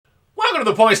Welcome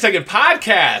to the Points Taken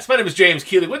Podcast. My name is James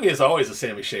Keeley. With me, as always, is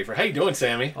Sammy Schaefer. How you doing,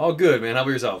 Sammy? All good, man. How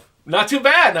about yourself? Not too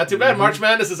bad. Not too bad. March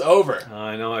Madness is over.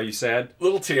 I know. Are you sad?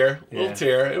 Little tear.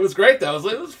 It was great, though.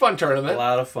 It was a fun tournament. A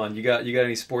lot of fun. You got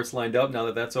any sports lined up now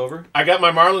that that's over? I got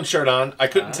my Marlins shirt on. I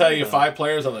couldn't tell you 5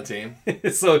 players on the team.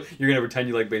 So you're going to pretend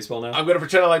you like baseball now? I'm going to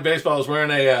pretend I like baseball. I was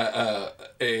wearing a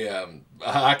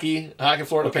hockey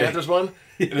Florida Panthers one.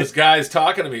 And this guy's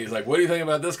talking to me. He's like, what do you think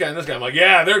about this guy and this guy? I'm like,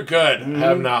 yeah, they're good. I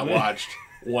have not watched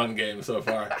one game so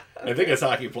far. I think it's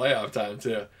hockey playoff time,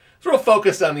 too. It's real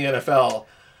focused on the NFL,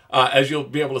 as you'll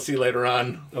be able to see later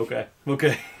on. Okay.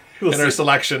 In our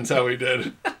selections, how we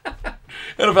did.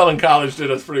 NFL and college did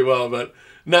us pretty well, but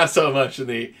not so much in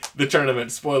the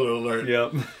tournament. Spoiler alert.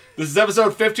 Yep. This is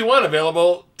episode 51,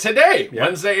 available today,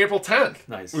 Wednesday, April 10th.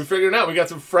 Nice. We figured it out. We got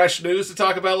some fresh news to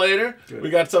talk about later. Good. We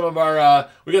got some of our,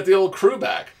 we got the old crew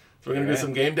back. So we're going to do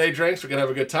some game day drinks. We're going to have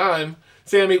a good time.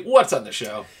 Sammy, what's on the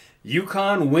show?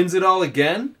 UConn wins it all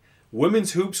again.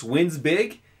 Women's hoops wins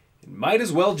big. Might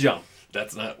as well jump.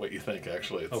 That's not what you think,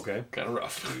 actually. It's okay. Kind of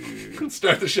rough. Let's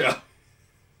start the show.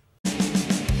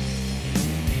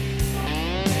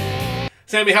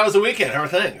 Sammy, how was the weekend? How are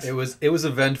things? It was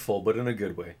eventful, but in a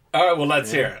good way. All right, well,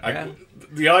 let's hear.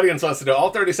 The audience wants to know. All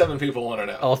 37 people want to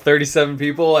know. All 37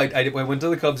 people. I went to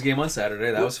the Cubs game on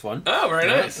Saturday. That was fun. Oh, very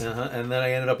nice. And then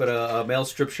I ended up at a male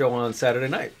strip show on Saturday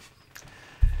night.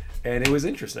 And it was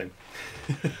interesting.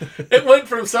 It went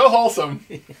from so wholesome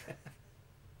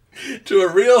to a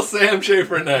real Sam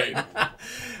Schaefer night.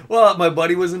 Well, my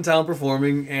buddy was in town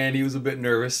performing, and he was a bit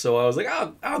nervous, so I was like,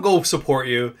 I'll go support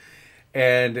you.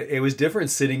 And it was different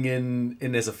sitting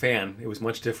in as a fan. It was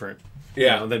much different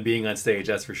than being on stage,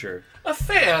 that's for sure. A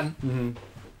fan? Mm-hmm.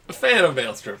 A fan of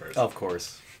male strippers. Of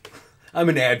course. I'm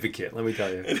an advocate, let me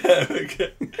tell you. An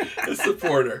advocate. A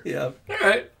supporter. Yeah. All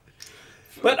right.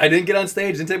 But I didn't get on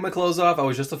stage, didn't take my clothes off. I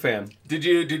was just a fan. Did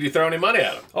you throw any money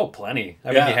at him? Oh, plenty.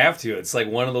 I mean, you have to. It's like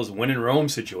one of those win in Rome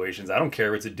situations. I don't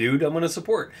care if it's a dude. I'm going to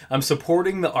support. I'm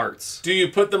supporting the arts. Do you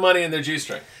put the money in their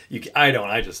G-string? I don't.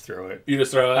 I just throw it. You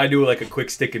just throw it? I do like a quick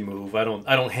stick and move. I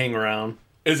don't hang around.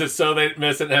 Is it so they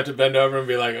miss it and have to bend over and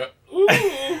be like, ooh,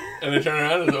 and they turn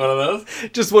around? Is it one of those?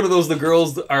 Just one of those. The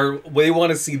girls they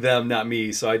want to see them, not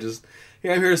me. So I just...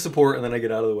 I'm here to support, and then I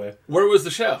get out of the way. Where was the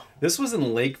show? This was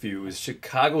in Lakeview. It was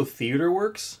Chicago Theater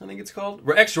Works, I think it's called.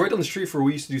 We're actually right down the street from where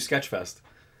we used to do Sketchfest.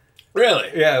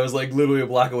 Really? Yeah, it was like literally a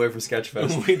block away from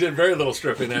Sketchfest. We did very little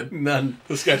stripping then. None.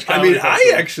 The sketch I comedy mean,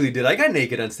 festival. I actually did. I got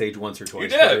naked on stage once or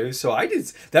twice. You did? So I did.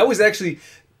 That was actually...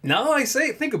 Now I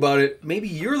think about it, maybe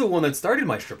you're the one that started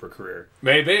my stripper career.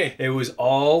 Maybe. It was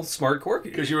all smart Corky.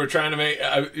 Because you were trying to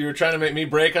make me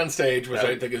break on stage, which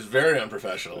I think is very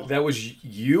unprofessional. That was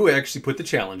you actually put the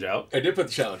challenge out. I did put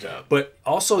the challenge out. But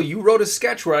also you wrote a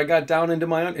sketch where I got down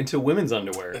into women's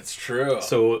underwear. That's true.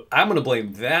 So I'm going to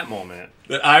blame that moment.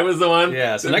 That I was the one?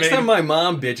 Yeah, so next time my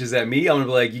mom bitches at me, I'm going to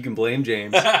be like, you can blame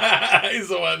James. He's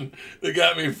the one that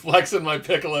got me flexing my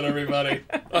pickle at everybody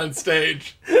on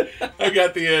stage. I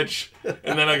got the itch,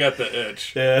 and then I got the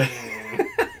itch. Yeah.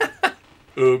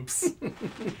 Oops.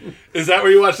 Is that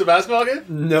where you watched the basketball game?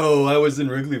 No, I was in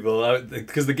Wrigleyville.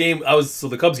 Because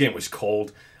the Cubs game was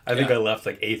cold. I think I left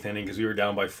like 8th inning because we were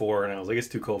down by 4, and I was like, it's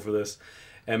too cold for this.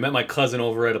 And I met my cousin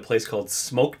over at a place called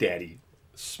Smoke Daddy.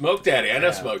 Smoke Daddy. I know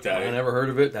Smoke Daddy. I never heard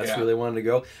of it. That's where they wanted to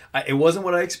go. It wasn't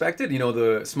what I expected. You know,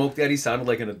 the Smoke Daddy sounded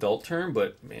like an adult term,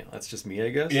 but man, that's just me, I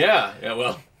guess. Yeah,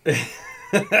 well.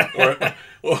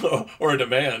 or a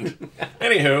demand.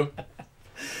 Anywho.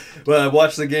 Well, I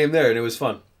watched the game there, and it was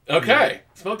fun. Okay. Yeah.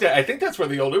 Smoke Daddy. I think that's where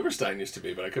the old Uberstein used to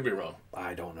be, but I could be wrong.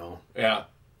 I don't know. Yeah.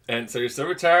 And so you're still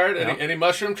retired? Any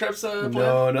mushroom trips planned?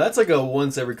 No, that's like a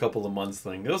once every couple of months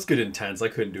thing. It was good intense. I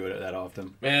couldn't do it that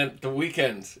often. Man, the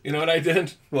weekends. You know what I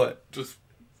did? What? Just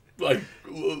like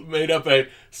made up a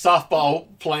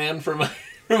softball plan for my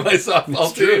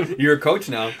softball team. You're a coach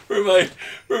now. For my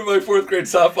 4th grade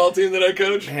softball team that I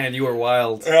coach. Man, you were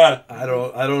wild. Yeah. I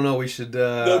don't know. We should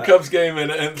no Cubs game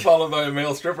and followed by a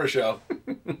male stripper show.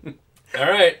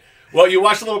 All right. Well, you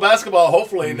watched a little basketball.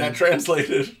 Hopefully that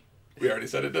translated. We already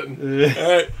said it didn't.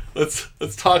 All right,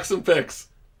 let's talk some picks.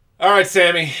 All right,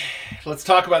 Sammy, let's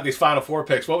talk about these Final Four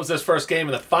picks. What was this first game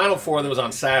in the Final Four that was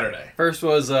on Saturday? First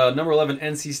was number 11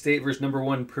 NC State versus number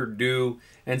 1 Purdue.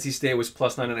 NC State was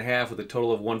plus 9.5 with a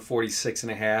total of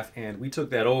 146.5, and we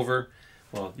took that over.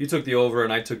 Well, you took the over,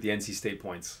 and I took the NC State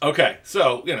points. Okay,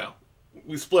 so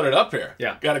we split it up here.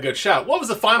 Yeah, got a good shot. What was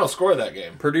the final score of that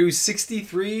game? Purdue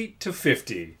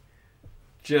 63-50.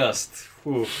 Just.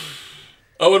 Whew.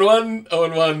 0-1,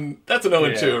 0-1. That's an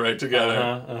 0-2 right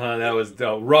together. That was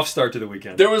a rough start to the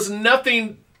weekend. There was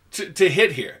nothing to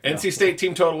hit here. NC State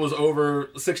team total was over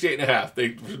 68.5. They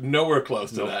were nowhere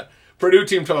close to that. Purdue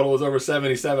team total was over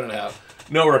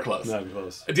 77.5. Nowhere close. Not even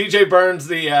close. DJ Burns,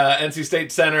 the NC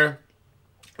State center,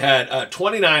 had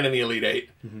 29 in the Elite Eight,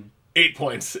 8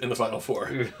 points in the Final Four.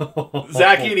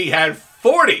 Zach Edey had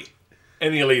 40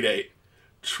 in the Elite Eight,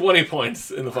 20 points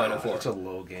in the Final Four. It's a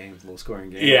low scoring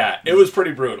game. Yeah, it was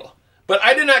pretty brutal. But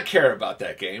I did not care about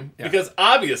that game because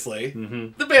obviously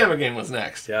the Bama game was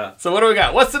next. Yeah. So what do we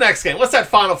got? What's the next game? What's that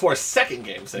Final Four second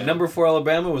game, Sam? Number 4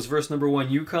 Alabama was versus number 1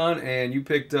 UConn, and you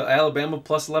picked Alabama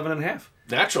plus 11.5.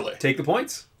 Naturally. Take the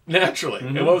points. Naturally.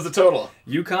 And what was the total?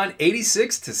 UConn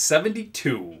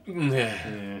 86-72.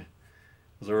 Yeah. It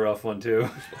was a rough one too.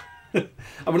 I mean,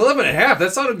 11.5.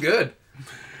 That sounded good.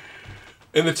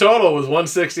 And the total was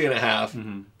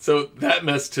 160.5. So that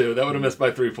missed too. That would have missed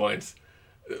by 3 points.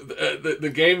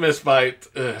 The game missed by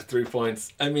 3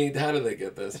 points. I mean, how do they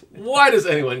get this? Why does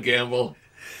anyone gamble?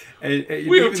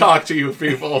 We've talked to you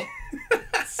people.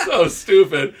 So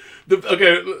stupid.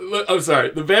 I'm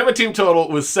sorry. The Bama team total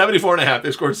was 74.5.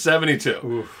 They scored 72.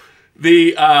 Oof.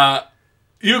 The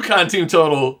UConn team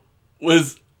total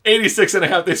was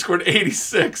 86.5. They scored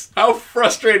 86. How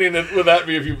frustrating would that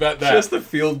be if you bet that? Just a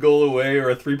field goal away or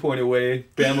a 3-point away.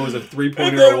 Bama was a 3-pointer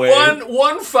and then away.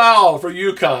 One foul for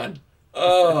UConn.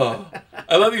 Oh,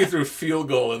 I love that you threw field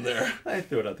goal in there. I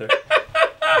threw it out there.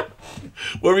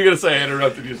 What were you gonna say? I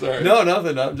interrupted you. Sorry. No,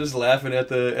 nothing. I'm just laughing at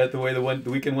the way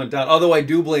the weekend went down. Although I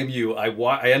do blame you. I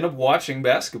end up watching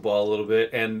basketball a little bit,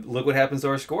 and look what happens to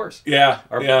our scores. Yeah,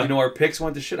 You know, our picks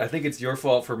went to shit. I think it's your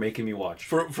fault for making me watch.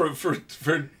 For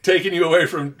taking you away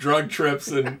from drug trips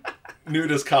and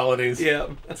nudist colonies. Yeah.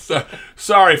 So,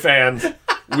 sorry, fans.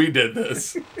 We did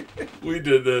this.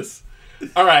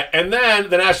 All right, and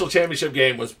then the national championship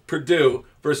game was Purdue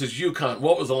versus UConn.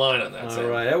 What was the line on that? All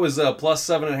right, that was plus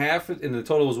 7.5, and the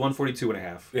total was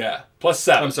 142.5. Yeah, plus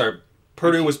 7. I'm sorry,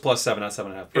 Purdue was plus 7, not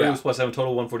 7.5. Purdue was plus 7,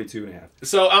 total 142.5.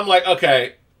 So I'm like,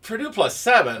 okay, Purdue plus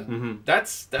 7.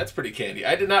 That's pretty candy.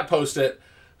 I did not post it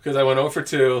because I went 0 for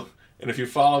 2. And if you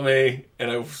follow me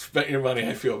and I spent your money,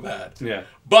 I feel bad. Yeah.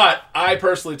 But I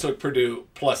personally took Purdue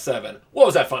plus 7. What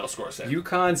was that final score, Sam?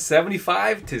 UConn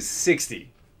 75-60.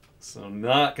 So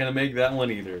not going to make that one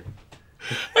either.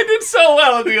 I did so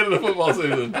well at the end of the football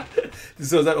season.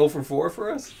 So is that 0 for 4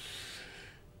 for us?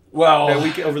 Well,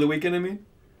 over the weekend, I mean?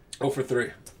 0 for 3.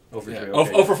 0 for 3. Yeah.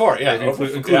 Okay. 0 for 4, yeah.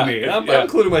 Include me. I'm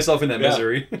including myself in that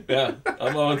misery. Yeah.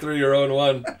 I'm 0-3, you're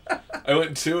 0-1. I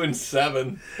went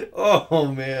 2-7.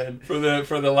 Oh man! For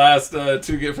the last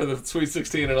for the Sweet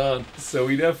 16 and on. So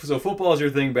so football is your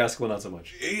thing, basketball not so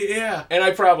much. Yeah, and I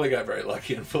probably got very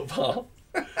lucky in football.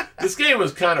 This game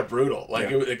was kind of brutal. Like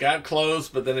it got close,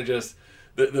 but then it just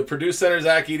the Purdue center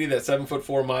Zach Edey, that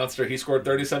 7'4" monster, he scored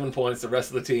 37 points. The rest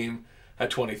of the team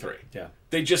had 23. Yeah,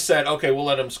 they just said, okay, we'll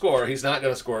let him score. He's not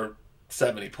going to score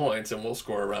 70 points, and we'll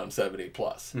score around 70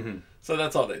 plus. So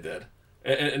that's all they did.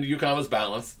 And UConn was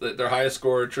balanced. Their highest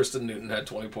scorer, Tristan Newton, had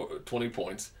 20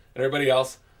 points. And everybody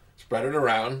else spread it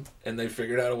around, and they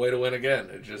figured out a way to win again.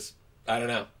 It just, I don't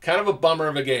know. Kind of a bummer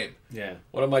of a game. Yeah.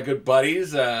 One of my good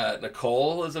buddies,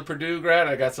 Nicole, is a Purdue grad.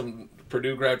 I got some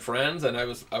Purdue grad friends, and I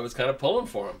was kind of pulling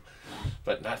for him.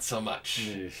 But not so much.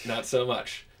 Yeesh. Not so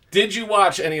much. Did you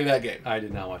watch any of that game? I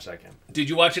did not watch that game. Did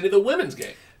you watch any of the women's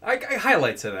game? I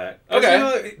highlights of that.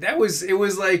 Okay. It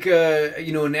was like a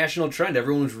national trend.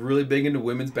 Everyone was really big into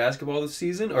women's basketball this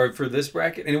season, or for this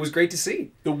bracket, and it was great to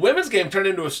see. The women's game turned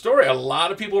into a story. A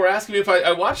lot of people were asking me if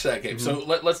I watched that game. So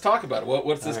let's talk about it.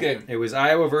 What's this game? It was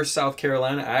Iowa versus South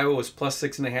Carolina. Iowa was plus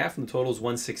 6.5, and the total was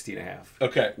 160.5.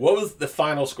 Okay. What was the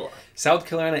final score? South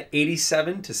Carolina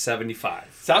 87-75.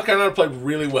 South Carolina played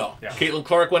really well. Yeah. Caitlin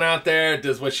Clark went out there,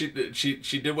 does what she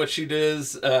did what she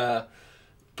does.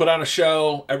 Put on a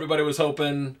show. Everybody was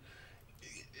hoping.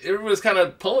 Everybody was kind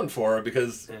of pulling for her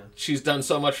because she's done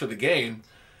so much for the game.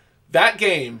 That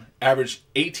game averaged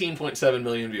 18.7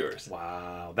 million viewers.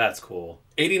 Wow, that's cool.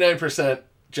 89%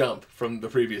 jump from the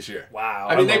previous year. Wow.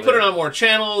 I mean, they put it on more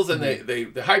channels and they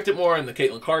hyped it more, and the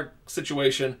Caitlin Clark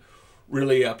situation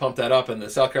really pumped that up. And the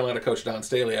South Carolina coach, Don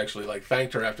Staley, actually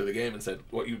thanked her after the game and said,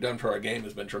 what you've done for our game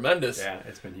has been tremendous. Yeah,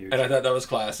 it's been huge. And I thought that was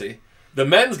classy. The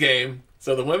men's game,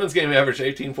 so the women's game averaged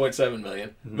 18.7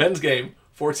 million. Men's game,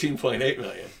 14.8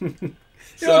 million.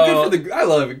 I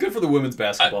love it. Good for the women's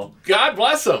basketball. God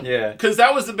bless them. Yeah. Because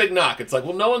that was the big knock. It's like,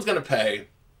 well, no one's going to pay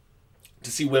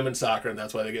to see women's soccer, and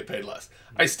that's why they get paid less.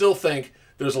 I still think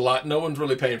there's no one's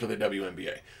really paying for the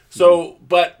WNBA. So,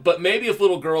 but maybe if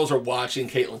little girls are watching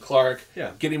Caitlin Clark,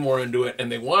 getting more into it,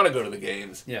 and they want to go to the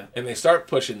games, and they start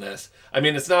pushing this. I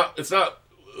mean, it's not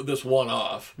this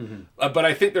one-off. But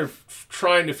I think they're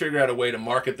trying to figure out a way to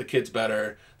market the kids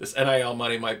better. This NIL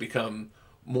money might become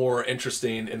more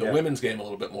interesting in the women's game a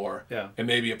little bit more. Yeah. And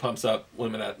maybe it pumps up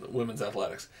women's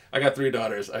athletics. I got 3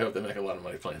 daughters. I hope they make a lot of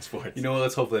money playing sports. You know what?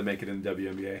 Let's hope they make it in the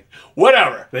WNBA.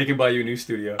 Whatever. They can buy you a new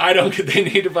studio. They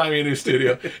need to buy me a new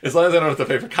studio. As long as I don't have to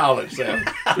pay for college, Sam.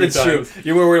 That's true.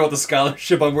 You weren't worried about the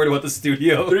scholarship. I'm worried about the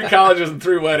studio. 3 colleges and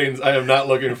 3 weddings I am not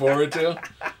looking forward to.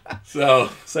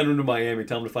 So send them to Miami.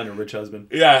 Tell them to find a rich husband.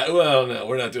 Yeah, well, no,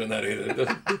 we're not doing that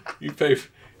either.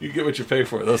 You get what you pay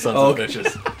for. Those sons of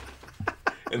bitches.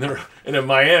 And in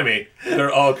Miami, they're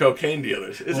all cocaine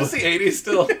dealers. Is this the 80s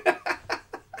still?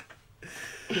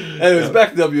 Anyways,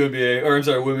 back to WNBA, or I'm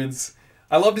sorry, women's.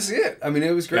 I love to see it. I mean,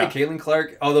 it was great. Yeah. Caitlin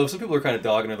Clark, although some people are kind of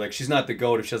dogging her, like, she's not the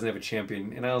GOAT if she doesn't have a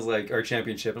champion. And I was like, or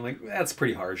championship. I'm like, that's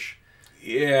pretty harsh.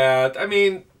 Yeah, I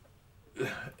mean,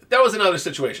 that was another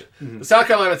situation. The South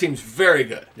Carolina team's very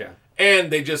good. Yeah.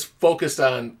 And they just focused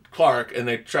on Clark, and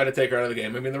they tried to take her out of the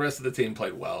game. I mean, the rest of the team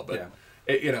played well, but... Yeah.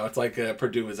 It's like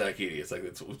Purdue with Zach Edey. It's like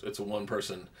it's a one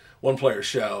player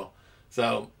show.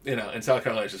 So and South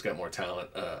Carolina's just got more talent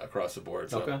across the board.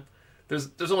 So okay.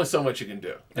 There's only so much you can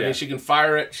do. I mean, she can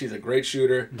fire it. She's a great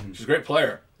shooter. She's a great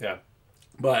player. Yeah.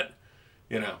 But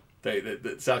they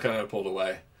South Carolina pulled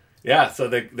away. Yeah. So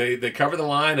they covered the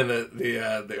line, and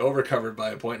they over covered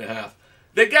by 1.5.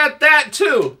 They got that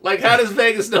too. Like, how does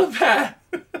Vegas know that?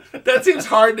 That seems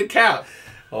hard to cap.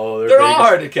 Oh, they're all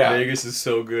hard to cap. Vegas is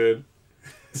so good.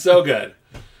 So good.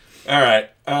 All right.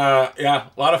 Yeah,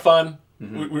 a lot of fun.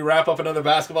 We wrap up another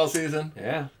basketball season.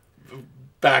 Yeah.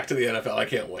 Back to the NFL. I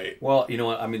can't wait. Well, you know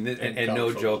what? I mean, and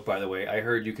no joke, by the way. I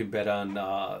heard you can bet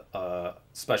on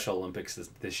Special Olympics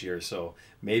this year, so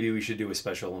maybe we should do a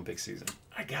Special Olympics season.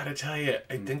 I gotta tell you,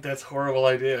 I think that's a horrible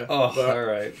idea. Oh, but... all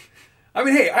right. I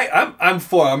mean, hey, I'm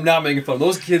for. I'm not making fun.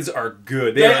 Those kids are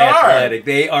good. They are athletic.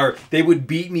 They would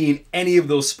beat me in any of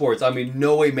those sports. I mean,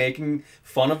 no way making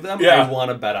fun of them. Yeah. I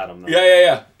want to bet on them,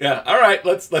 though. Yeah. All right,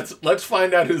 let's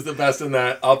find out who's the best in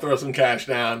that. I'll throw some cash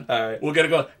down. All right, we'll get it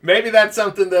going. Maybe that's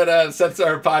something that sets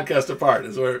our podcast apart.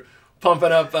 Is we're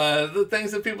pumping up the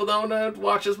things that people don't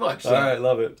watch as much. So. All right,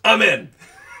 love it. I'm in.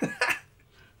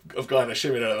 I'm glad I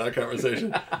shimmied out of that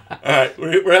conversation. All right,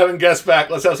 we're having guests back.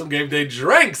 Let's have some game day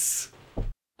drinks.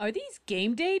 Are these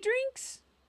game day drinks?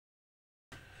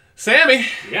 Sammy.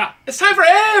 Yeah. It's time for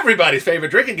everybody's favorite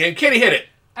drinking game. Kitty, hit it.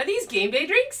 Are these game day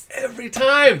drinks? Every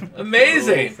time.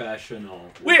 Amazing.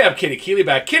 Professional. We have Kitty Keeley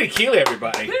back. Kitty Keeley,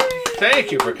 everybody.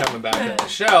 Thank you for coming back on the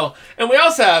show. And we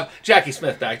also have Jackie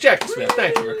Smith back. Jackie Smith,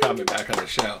 thank you for coming back on the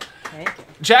show. Thank you.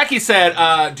 Jackie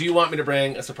said, do you want me to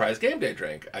bring a surprise game day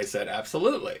drink? I said,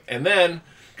 absolutely. And then...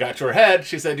 got to her head.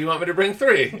 She said, do you want me to bring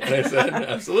 3? And I said,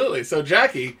 absolutely. So,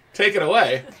 Jackie, take it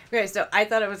away. Okay, so I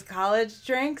thought it was college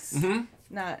drinks.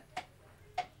 Not...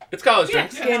 It's college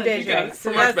drinks. Game day drinks.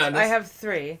 For March Madness. I have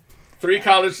 3. 3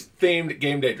 college-themed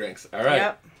game day drinks. All right.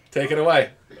 Yep. Take it away.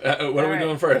 What are we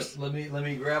doing first? Let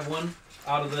me grab one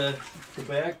out of the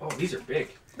bag. Oh, these are big.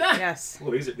 Yes. Oh,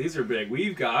 these are big.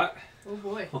 We've got... Oh,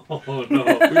 boy. Oh, no.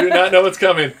 We do not know what's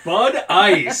coming. Bud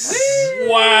Ice.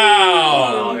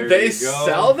 Wow. Oh, they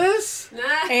sell this?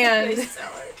 And They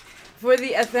sell it. for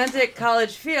the authentic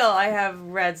college feel, I have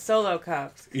red Solo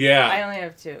cups. Yeah. I only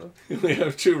have 2. We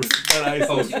have 2 Bud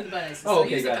Ices. Do the Bud Ices. Oh, So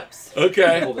okay, use the got it. cups.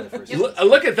 Okay. Hold that first.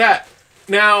 Look at that.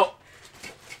 Now,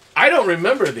 I don't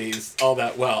remember these all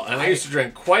that well, and I used to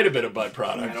drink quite a bit of Bud I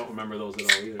product. don't remember those at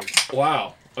all either.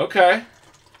 Wow. Okay.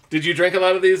 Did you drink a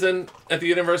lot of these at the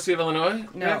University of Illinois,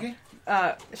 No. Jackie?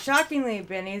 Shockingly,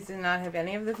 Benny's did not have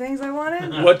any of the things I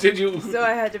wanted, What did you... so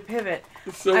I had to pivot.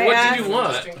 So I what asked- did you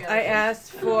want? I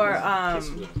asked for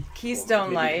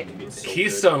Keystone Light.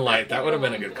 Keystone Light. That would have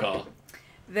been a good call.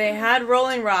 They had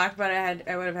Rolling Rock, but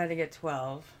I would have had to get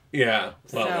 12. Yeah.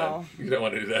 Well, So- you don't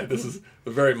want to do that. This is a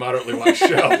very moderately watched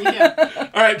show. Yeah.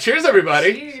 All right. Cheers,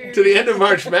 everybody, Cheers. to the end of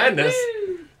March Madness.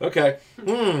 Okay.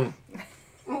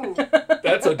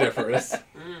 That's odoriferous.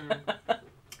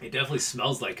 It definitely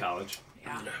smells like college.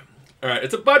 Yeah. All right.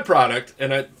 It's a Bud product,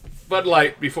 and Bud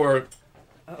Light, before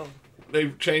Oh.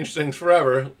 they've changed things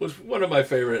forever, was one of my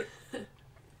favorite.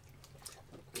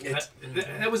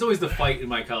 That was always the fight in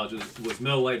my college was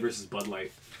Miller Lite versus Bud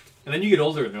Light. And then you get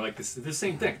older and they're like, this is the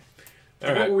same thing. All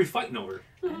What right. were we fighting over?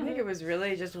 I think it was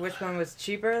really just which one was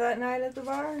cheaper that night at the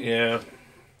bar. Yeah.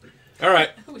 All right.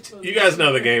 You guys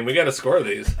know the game. We got to score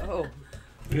these. Oh.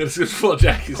 We got to full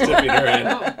Jackie's tipping her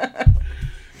in.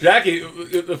 Jackie,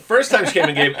 the first time she came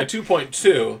and gave a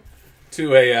 2.2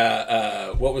 to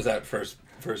a what was that first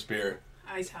beer?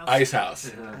 Ice House. Ice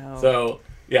House. Oh. So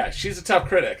yeah, she's a tough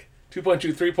critic.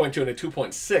 2.2, 3.2, and a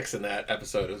 2.6 in that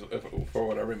episode, for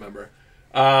what I remember.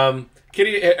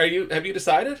 Kitty, have you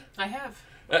decided? I have.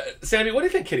 Sammy, what do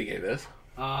you think Kitty gave this?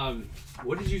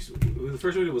 What did you? The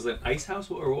first one was an Ice House,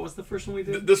 or what was the first one we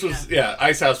did? This was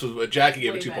Ice House was what Jackie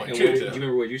gave it Way back. 2.2. Do you to.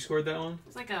 remember what you scored that one?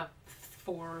 It's like a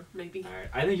 4, maybe. All right,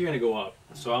 I think you're gonna go up,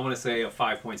 so I'm gonna say a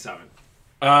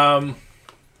 5.7.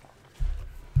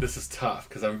 This is tough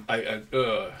because All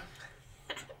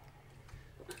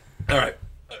right.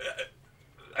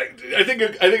 I think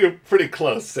you're pretty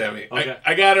close, Sammy. Okay.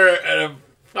 I got her at a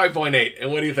 5.8.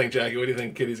 And what do you think, Jackie? What do you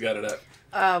think Kitty's got it at?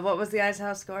 What was the Ice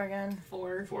House score again?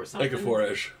 4. Like a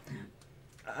 4-ish.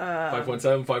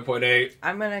 5.7, 5.8.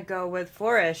 I'm gonna go with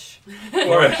 4-ish.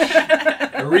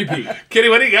 4-ish. A repeat. Kitty,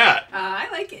 what do you got? I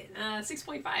like it.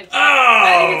 6.5. Oh,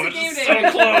 I think it's a game day.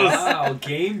 so close. Wow,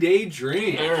 game day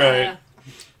drink. All right.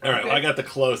 All right, well, I got the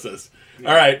closest.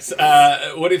 All right,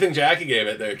 what do you think Jackie gave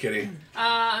it there, Kitty?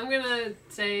 I'm going to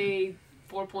say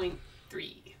 4.3.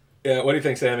 Yeah, what do you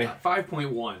think, Sammy?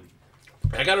 5.1.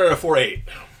 I got her at a 4.8.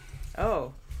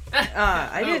 Oh.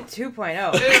 I did 2.0.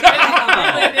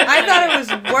 I I thought it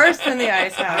was worse than the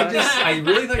Ice House. I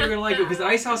really thought you were gonna like it because the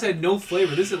Ice House had no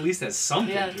flavor. This at least has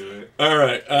something Yeah. to it. All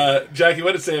right, Jackie,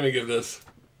 what did Sammy give this?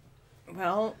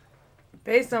 Well,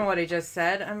 based on what he just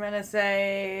said, I'm gonna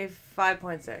say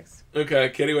 5.6. Okay,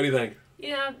 Kitty, what do you think?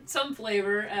 Yeah, some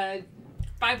flavor.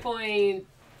 5.2.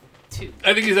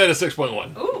 I think he's at a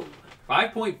 6.1. Ooh.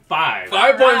 5.5. 5.5.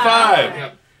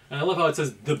 Yep. And I love how it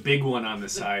says the big one on the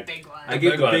side. Big one. I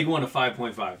give big the one. big one a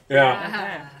 5.5.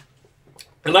 Yeah.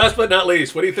 And last but not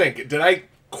least, what do you think? Did I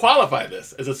qualify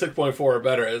this as a 6.4 or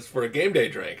better as for a game day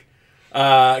drink?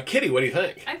 Kitty, what do you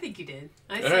think? I think you did.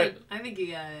 All right. I think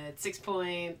you got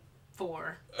 6.4.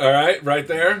 All right, right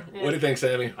there. Yeah. What do you think,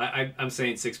 Sammy? I'm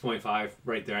saying 6.5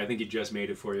 right there. I think you just made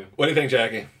it for you. What do you think,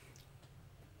 Jackie?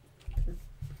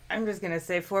 I'm just gonna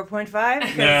say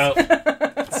 4.5. No.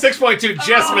 6.2,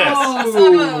 just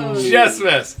Oh, missed. Just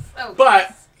missed. Oh,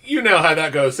 But you know how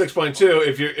that goes. 6.2.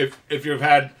 If you've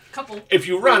had couple. if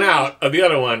you run out of the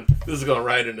other one, this is going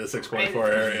right into the 6.4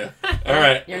 area. All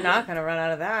right. You're not gonna run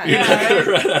out of that. You're not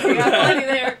gonna run out We of got that. plenty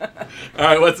there. All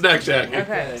right. What's next, Jackie?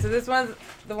 Okay, so this one's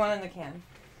the one in the can.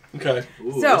 Okay.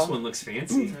 Ooh, So- this one looks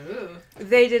fancy. Ooh.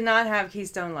 They did not have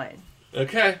Keystone Light.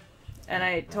 Okay. And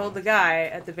I told the guy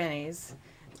at the Benny's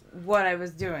what I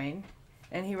was doing,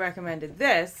 and he recommended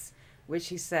this, which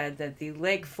he said that the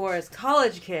Lake Forest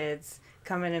college kids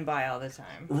come in and buy all the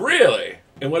time. Really?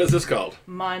 And what is this called?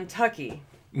 Montucky.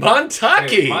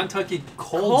 Montucky. Montucky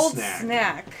cold, Cold snack.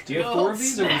 snack. Do you have Cold 4 of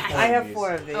these? Or snack. I have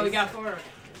 4 of these. Oh, we got 4.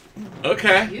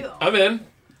 Okay. Yeah. I'm in.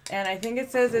 And I think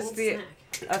it says it's Cold the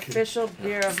snack. official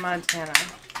beer of Montana.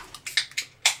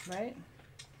 Right?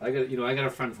 I got a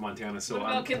friend from Montana, so What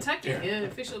about Kentucky? Yeah. Yeah,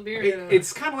 official beer.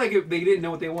 it's kind of like they didn't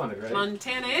know what they wanted, right?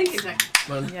 Montana and Kentucky.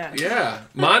 Yeah.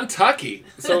 Montucky.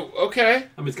 So, okay.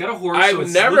 I mean, it's got a horse. I've so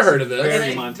it's never looks heard of this. Very,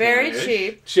 It's Montana-ish. very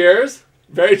cheap. Cheers.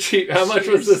 Very cheap. How much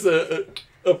was Cheers. this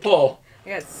a pull? I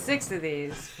got 6 of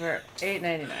these for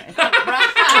 $8.99.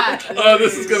 Oh,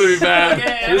 this is going to be bad.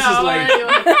 Okay, This I is know, like-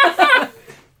 already.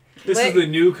 This Lake- is the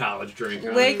new college drink.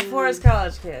 Huh? Lake Forest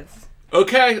college kids.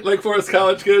 Okay, Lake Forest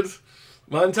College kids.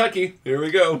 Montucky. Here we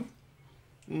go.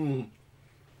 I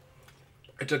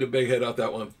took a big hit off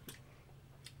that one.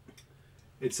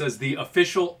 It says the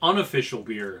official, unofficial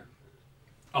beer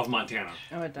of Montana.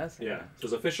 Oh, it does. say Yeah, that. it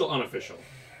says official, unofficial.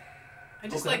 I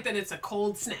just like that it's a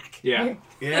cold snack. Yeah.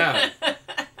 Yeah.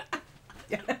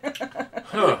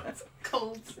 Huh.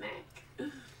 Cold snack.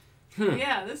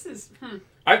 Yeah, this is.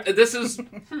 This is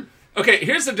okay.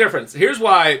 Here's the difference. Here's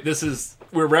why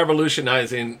we're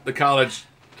revolutionizing the college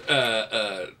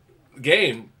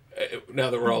game now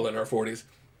that we're all in our 40s.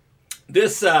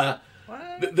 This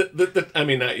What? I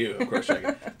mean, not you, of course.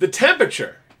 Jackie. The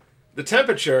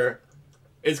temperature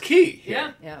is key.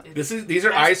 here. Yeah. Yeah. These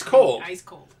are ice cold. Ice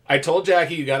cold. I told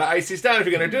Jackie you got to ice these down if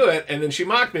you're going to do it, and then she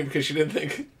mocked me because she didn't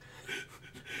think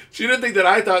that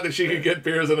I thought that she could get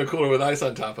beers in a cooler with ice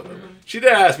on top of them. She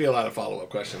did ask me a lot of follow-up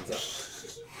questions though.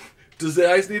 Does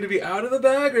the ice need to be out of the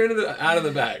bag or out of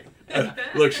the bag?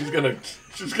 Look, she's gonna.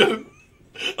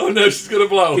 Oh no, she's gonna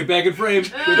blow. Get back in frame.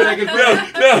 Get back in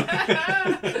frame. No.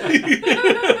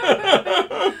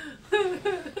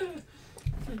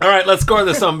 All right, let's score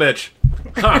this sumbitch.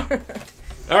 Huh.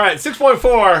 All right,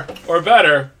 6.4 or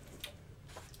better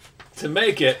to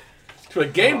make it to a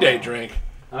game day drink.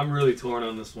 I'm really torn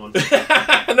on this one.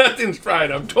 Nothing's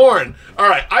right. I'm torn. All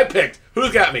right, I picked.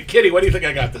 Who's got me? Kitty, what do you think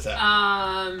I got this at?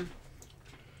 I'm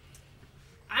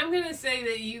gonna say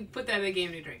that you put that in a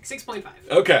game to drink. 6.5.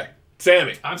 Okay,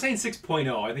 Sammy. I'm saying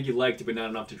 6.0. I think you liked it, but not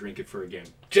enough to drink it for a game.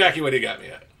 Jackie, what do you got me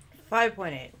at?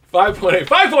 5.8. 5.8.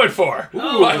 5.4. Ooh,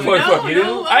 5.4.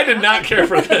 no. I did not care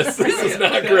for this. This is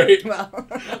not great. Well,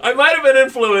 I might have been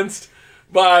influenced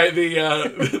by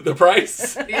the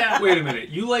price. Yeah. Wait a minute.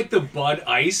 You like the Bud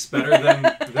Ice better than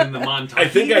the Montucky? I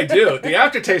think I do. The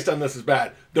aftertaste on this is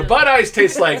bad. The Bud Ice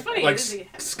tastes like It's funny, like isn't it?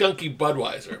 skunky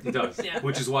Budweiser. It does. Yeah.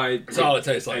 Which is why That's all it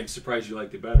tastes like. I'm surprised you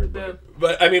liked it better. Yeah.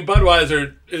 But I mean,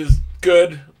 Budweiser is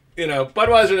good. You know,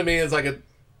 Budweiser to me is like a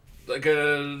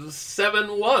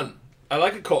 7-1. I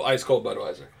like a ice cold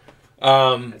Budweiser.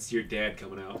 That's your dad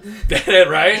coming out.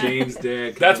 Right? James'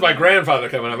 dad. That's my grandfather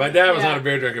coming up. My dad was Yeah. not a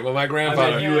beer drinker, but my I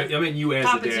grandfather. meant you as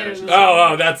Papa the dad. I John's. should say.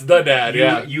 Oh, that's the dad. You,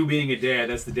 Yeah. you being a dad,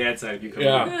 that's the dad side of you coming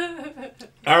out. Yeah.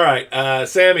 All right,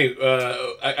 Sammy.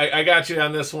 I got you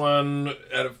on this one.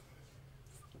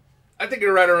 I think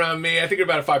you're right around me. I think you're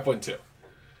about a 5.2.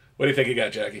 What do you think you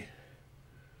got, Jackie?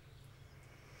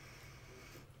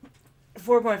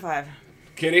 4.5.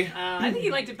 Kitty? I think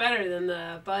you liked it better than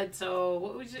the Bud. So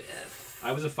what would you?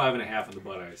 I was a 5.5 on the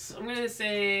Bud Ice. I'm gonna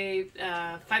say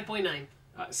 5.9.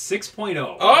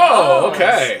 6.0. Oh,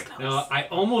 okay. Now, I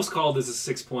almost called this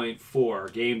a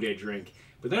 6.4 game day drink,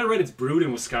 but then I read it's brewed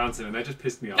in Wisconsin, and that just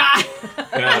pissed me off.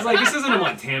 I was like, this isn't a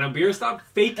Montana beer. Stop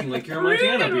faking like you're a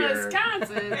Montana Brewed in beer.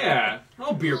 Wisconsin. Yeah,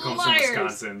 no beer comes Liars. from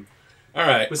Wisconsin. All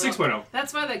right. But 6.0.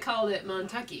 That's why they called it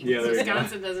Montucky. Yeah, there you go.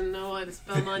 Wisconsin doesn't know how to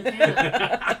spell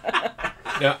Montana.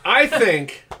 Now, I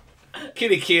think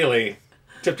Kitty Keeley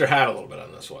tipped her hat a little bit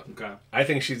on this one. Okay. I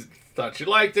think she thought she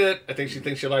liked it. I think she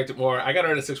thinks she liked it more. I got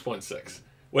her at a 6.6.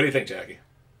 What do you think, Jackie?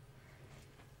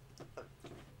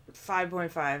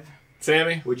 5.5.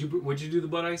 Sammy? Would you do the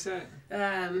Bud Ice at?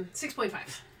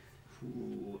 6.5.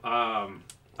 Ooh,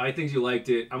 I think you liked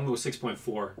it. I'm going to go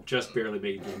 6.4. Just barely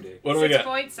made game day. What do we got?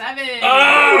 6.7.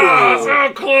 Oh,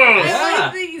 so close. I Yeah.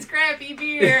 like these crappy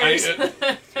beers.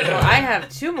 Well, I have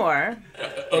two more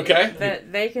Okay.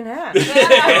 that they can have.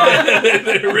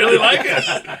 They really like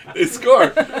it. They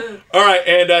score. All right,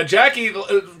 and Jackie,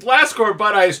 last score,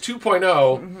 Bud Ice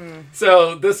 2.0.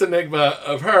 So this enigma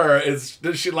of her is,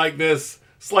 does she like this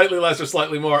slightly less or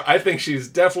slightly more? I think she's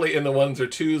definitely in the ones or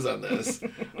twos on this.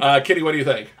 Kitty, what do you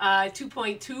think?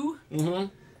 2.2.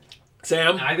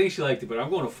 Sam? I think she liked it, but I'm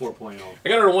going to 4.0. I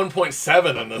got her a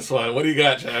 1.7 on this one. What do you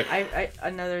got, Jack? I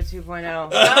another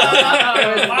 2.0.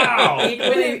 Wow.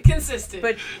 Equally consistent.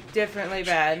 But differently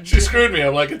bad. She screwed me.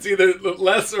 I'm like, it's either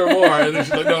less or more. And then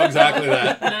she's like, no, exactly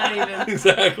that. Not even.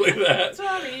 Exactly that.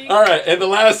 Sorry. All right, and the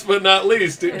last but not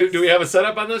least, do we have a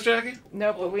setup on this, Jackie?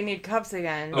 Nope, but we need cups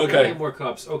again. Okay. Need more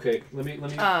cups. Okay, let me.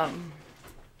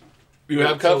 You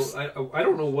have cups? So, I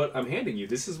don't know what I'm handing you.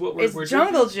 This is what we're It's drinking?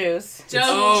 jungle juice.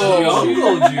 Oh.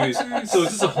 Jungle juice. So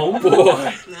is this a home brew?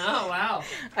 Boy. Oh, wow.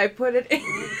 I put it in.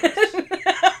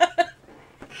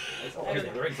 Oh, here,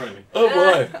 they're right in front of me. Oh,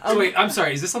 boy. So wait, I'm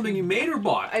sorry. Is this something you made or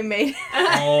bought? I made.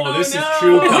 Oh, this no. is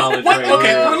true college What? right Okay,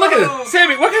 here. well, look at this.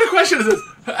 Sammy, what kind of question is this?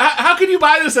 How can you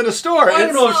buy this in a store? I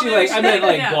don't know if she Well, I meant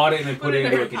like yeah. bought it and then put it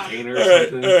into a Put it in her container or All right,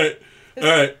 something. all right. All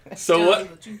right. So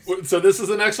Jungle juice. what? So this is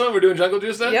the next one. We're doing jungle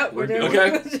juice then. Yep, we're doing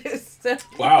Okay. jungle juice.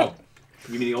 Wow.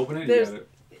 You mean to open it? There's-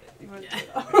 You got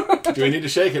it? Do we need to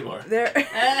shake it more? There.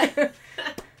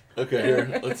 Okay.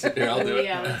 Here. Let's. Here. I'll do it.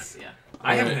 Yeah.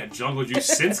 I haven't had jungle juice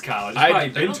since college. I- It's probably I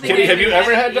been don't 20 Kitty, have you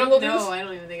ever had jungle No, juice? I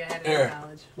don't even think I had it Here. in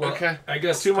college. Well, Okay. I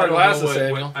guess Two more I don't glasses, know what-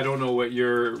 Samuel. I don't know what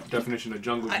your definition of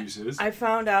jungle juice is. I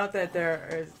found out that there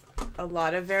is a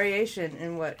lot of variation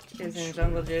in what is in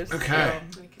jungle juice. Okay.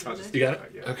 I'll just You got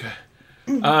it? yeah.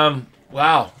 Okay.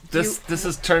 Wow. This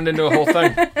has turned into a whole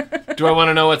thing. Do I want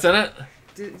to know what's in it?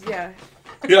 Yeah,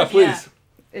 Yeah, please.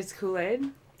 it's Kool-Aid,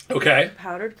 Okay.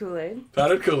 powdered Kool-Aid,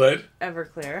 Powdered Kool-Aid.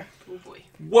 Everclear. Oh, boy.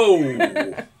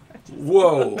 Whoa.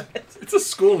 Whoa. It's a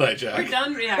school night, We're Jack.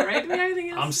 done. Yeah, right? Do we have anything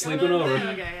else? I'm going sleeping on? over.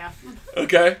 Okay, yeah.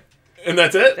 Okay. And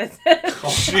that's it? That's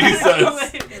it.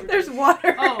 Jesus. There's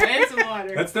water. Oh, and some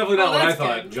water. That's definitely not Oh, what I that's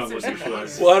thought good. jungle Some juice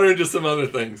was. Water and just some other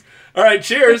things. All right,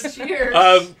 cheers.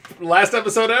 Cheers. Last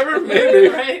episode ever? Maybe.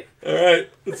 Right? All right.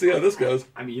 Let's see how this goes.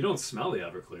 I mean, you don't smell the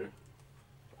Everclear.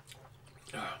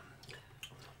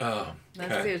 Oh, That's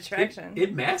the okay. attraction.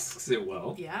 It masks it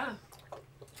well. Yeah.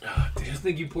 Oh, I just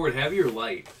think you poured heavy or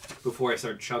light before I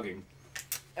start chugging.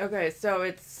 Okay, so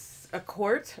it's a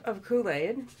quart of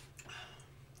Kool-Aid,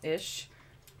 ish,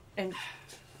 and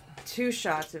 2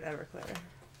 shots of Everclear.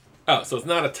 Oh, so it's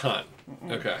not a ton.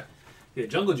 Okay. Yeah,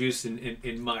 jungle juice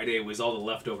in my day was all the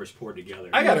leftovers poured together.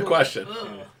 I got a question.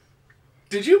 Ugh.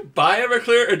 Did you buy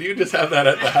Everclear or do you just have that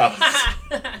at the house?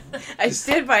 I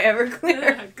did buy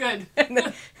Everclear. Good. And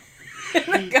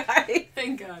the guy,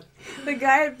 Thank God. the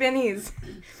guy at Benny's,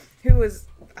 who was,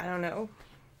 I don't know,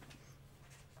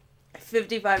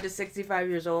 55 to 65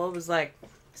 years old, was like,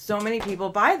 so many people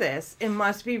buy this. It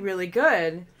must be really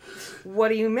good. What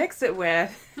do you mix it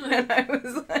with? And I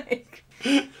was like,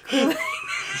 Kool-Aid. You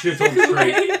should have told him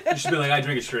straight. You should be like, I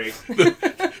drink it straight.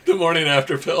 The morning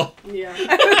after pill. Yeah.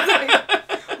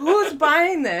 Who's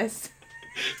buying this?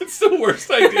 It's the worst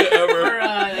idea ever. Or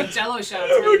like Jello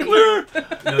shots.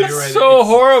 Everclear. No, you're right. So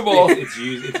horrible.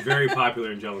 It's very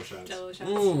popular in Jello shots. Jello shots.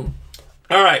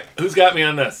 All right, who's got me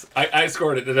on this? I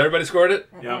scored it. Did everybody score it?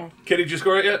 Yeah. Kitty, did you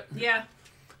score it yet? Yeah.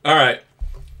 All right.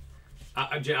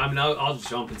 I mean, I'll just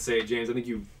jump and say, James, I think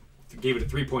you gave it a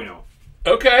 3.0.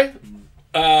 Okay.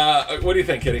 What do you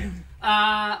think, Kitty?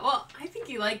 Well, I think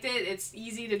you liked it. It's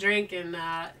easy to drink, and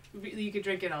you could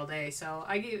drink it all day. So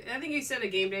I think you said a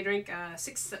game day drink.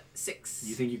 6.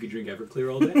 You think you could drink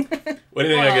Everclear all day? What do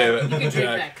you think I gave it? You could drink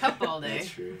Jack? that cup all day. That's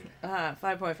true.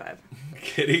 5.5.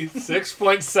 Kitty,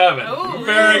 6.7. Oh,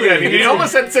 Very really? good. He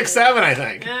almost said 6.7, I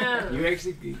think. Yeah. You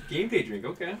actually game day drink,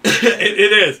 okay?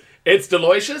 It is. It's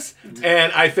delicious,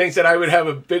 and I think that I would have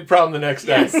a big problem the next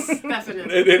day. Yes,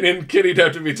 definitely. And Kitty'd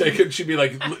have to be taken. She'd be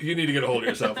like, "You need to get a hold of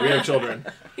yourself. We have children."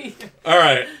 All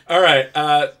right.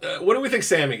 What do we think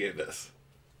Sammy gave this?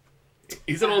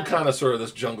 He's an old connoisseur of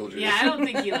this jungle juice. Yeah, I don't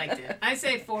think he liked it. I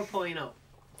say 4.0.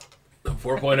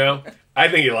 4.0. I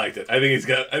think he liked it. I think he's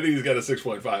got a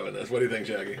 6.5 in this. What do you think,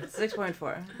 Jackie? 6.4.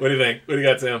 What do you think? What do you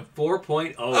got, Sam?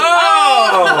 4.0.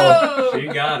 Oh! She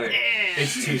got it.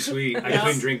 It's too sweet. I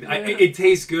couldn't drink. It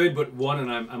tastes good, but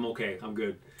I'm okay. I'm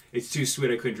good. It's too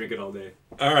sweet. I couldn't drink it all day.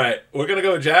 All right, we're gonna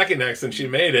go with Jackie next, since she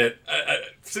made it.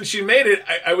 Since she made it,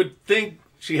 I would think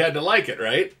she had to like it,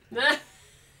 right?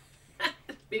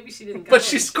 Maybe she didn't. But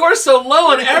she scores so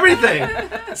low on everything.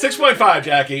 6.5,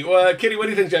 Jackie. Well, Kitty, what do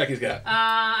you think Jackie's got?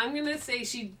 I'm gonna say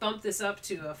she bumped this up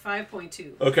to a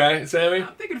 5.2. Okay, Sammy.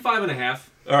 I'm thinking 5.5.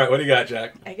 All right, what do you got,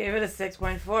 Jack? I gave it a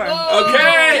 6.4. Oh,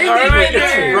 Okay, ding, all ding, right, ding,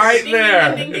 it's ding. right Ding,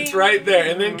 there. ding, ding, It's ding. right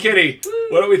there. And then Kitty,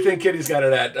 what do we think Kitty's got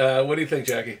it at? What do you think,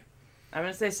 Jackie? I'm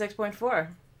going to say 6.4.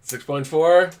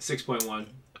 6.4. 6.1.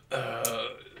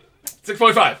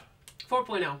 6.5.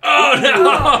 4.0. Oh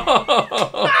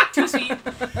no! Too sweet.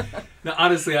 No,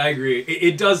 honestly, I agree.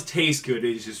 It does taste good.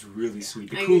 It's just really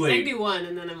sweet. The I Kool-Aid. do one,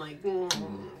 and then I'm like,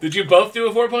 Did you both do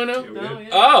a 4.0? Yeah, we no, did.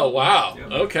 yeah. Oh wow. Yeah.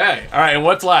 Okay. All right. And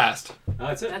what's last?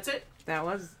 That's it. That's it. That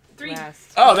was 3.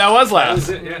 last. Oh, that was That last. was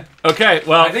it, yeah. Okay.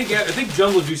 Well. I think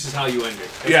jungle juice is how you end it.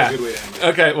 That's Yeah. a good way to end it.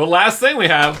 Okay. Well, last thing we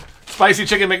have spicy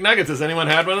chicken McNuggets. Has anyone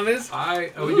had one of these? Are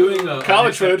we doing a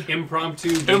College food.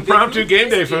 Impromptu Game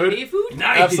day food. Day food?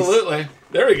 Nice. Absolutely.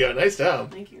 There we go. Nice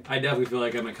job. Thank you. I definitely feel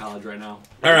like I'm in college right now.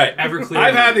 All right. Everclear.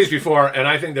 I've had these before, and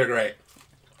I think they're great.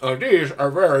 Oh, these are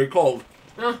very cold.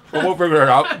 Huh. But we'll figure it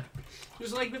out.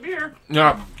 Just like the beer.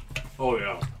 Yeah. Oh,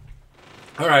 yeah.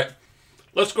 All right.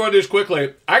 Let's score these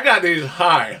quickly. I got these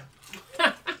high.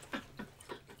 I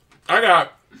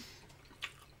got...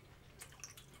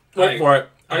 Wait for it.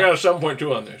 I got a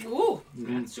 7.2 on these. Ooh,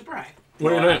 that's super high. What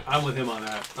do you think? I'm with him on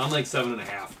that. I'm like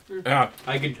 7.5. Yeah.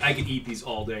 I could eat these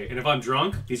all day, and if I'm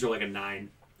drunk, these are like a 9.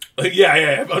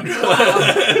 Yeah.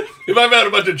 If I've had a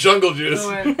bunch of jungle juice, No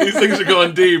way. these things are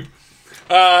going deep.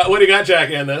 What do you got,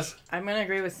 Jackie, on this? I'm going to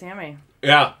agree with Sammy.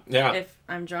 Yeah. If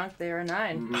I'm drunk, they are a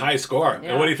 9. High score. Yeah.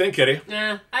 And what do you think, Kitty?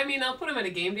 Nah, I mean, I'll put them at a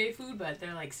game day food, but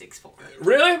they're like 6.4.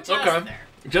 Really? Just Okay. there.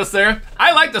 Just there?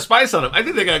 I like the spice on them. I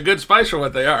think they got good spice for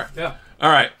what they are. Yeah. All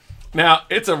right. Now,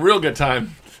 it's a real good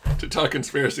time to talk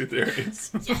conspiracy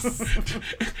theories. Yes.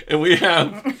 And we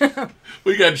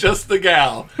got just the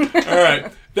gal. All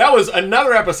right. That was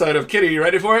another episode of Kitty. You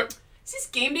ready for it? Is this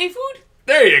game day food?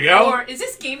 There you go. Or is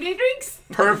this game day drinks?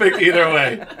 Perfect either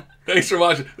way. Thanks for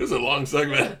watching. This is a long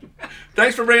segment.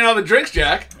 Thanks for bringing all the drinks,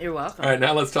 Jack. You're welcome. All right,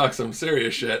 now let's talk some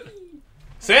serious shit.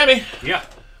 Sammy, Yeah.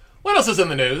 what else is in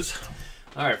the news?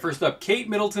 All right, first up, Kate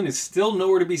Middleton is still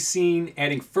nowhere to be seen,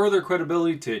 adding further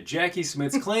credibility to Jackie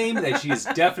Smith's claim that she is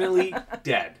definitely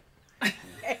dead.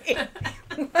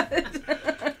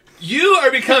 You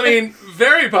are becoming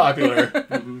very popular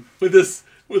with this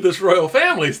royal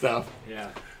family stuff. Yeah.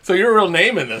 So you're a real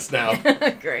name in this now.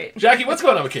 Great. Jackie, what's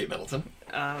going on with Kate Middleton?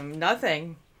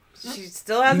 Nothing. She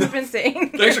still hasn't been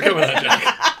seen. Thanks for coming on,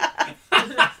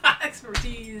 Jackie.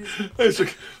 Expertise. Thanks for...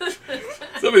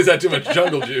 Somebody's had too much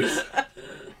jungle juice.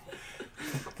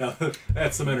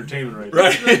 That's some entertainment right there.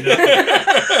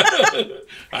 Right?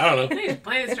 I don't know. Hey,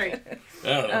 play it straight. I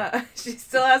don't know. She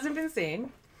still hasn't been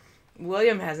seen.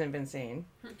 William hasn't been seen.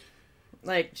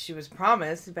 Like, she was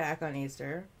promised back on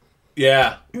Easter.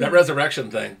 Yeah, that resurrection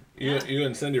thing. You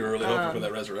and Cindy were really hoping for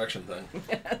that resurrection thing.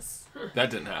 Yes. That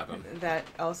didn't happen. That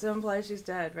also implies she's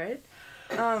dead, right?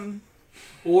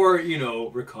 Or,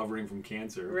 recovering from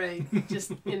cancer. Right.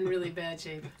 Just in really bad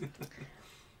shape.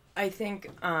 I think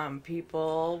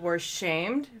people were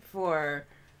shamed for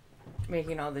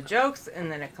making all the jokes,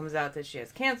 and then it comes out that she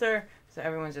has cancer, so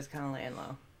everyone's just kind of laying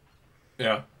low.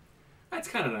 Yeah. That's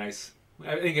kind of nice.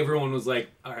 I think everyone was like,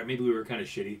 all right, maybe we were kind of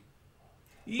shitty.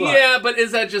 Yeah, but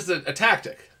is that just a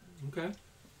tactic? Okay.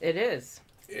 It is.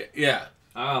 Yeah.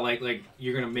 Like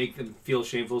you're going to make them feel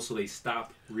shameful so they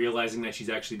stop realizing that she's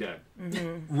actually dead.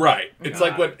 Mm-hmm. Right. It's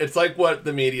like what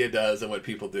the media does and what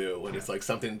people do when it's like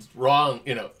something's wrong,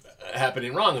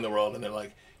 happening wrong in the world, and they're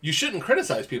like, you shouldn't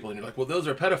criticize people, and you're like, well, those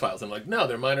are pedophiles. I'm like, no,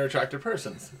 they're minor attracted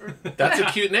persons. That's a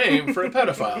cute name for a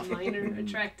pedophile. Minor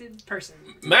attracted person.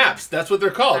 MAPS, that's what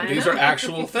they're called. These know. are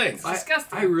actual things.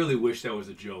 Disgusting. I really wish that was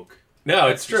a joke. No,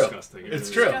 it's true. Disgusting. It's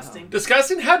really true. Disgusting.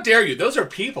 Disgusting? How dare you? Those are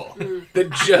people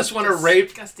that just want to rape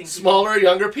Disgusting. smaller,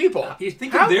 younger people. You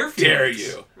think How of their feelings. dare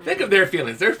you? Think of their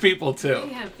feelings. They're people They too.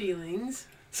 have feelings.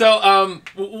 So, how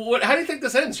do you think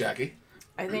this ends, Jackie?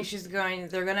 I think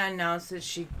they're going to announce that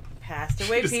she passed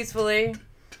away peacefully.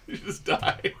 She just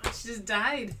died. She just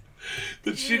died.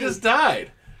 That she just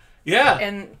died. Yeah.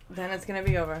 And then it's going to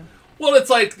be over. Well, it's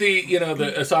like the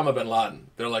Osama bin Laden.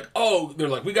 They're like,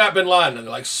 we got bin Laden, and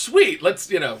they're like, sweet, let's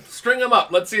string him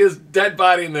up. Let's see his dead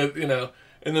body in the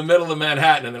middle of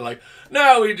Manhattan, and they're like,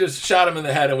 no, we just shot him in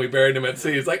the head and we buried him at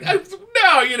sea. It's like,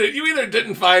 no, you either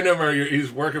didn't find him or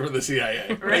he's working for the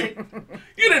CIA. Right?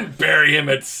 You didn't bury him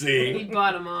at He sea.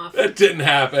 bought him off. That didn't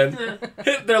happen.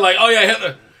 They're like, oh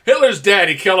yeah, Hitler's dead.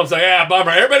 He killed him. It's like, yeah,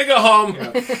 bummer. Everybody go home.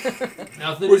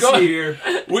 Nothing We're to going- see here.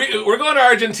 We're going to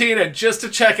Argentina just to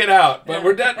check it out, but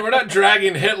we're not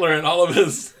dragging Hitler and all of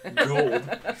his Gold.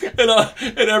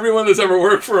 and everyone that's ever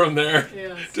worked for him there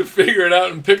Yes. to figure it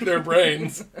out and pick their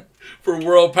brains for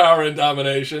world power and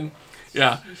domination.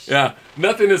 Yeah.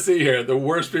 Nothing to see here. The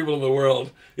worst people in the world.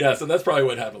 Yeah, so that's probably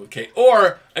what happened with Kate.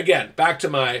 Or again, back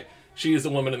to she is the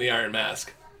woman in the iron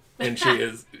mask, and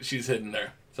she's hidden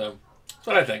there. So that's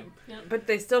what I think. But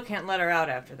they still can't let her out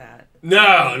after that.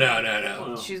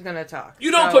 No. She's going to talk.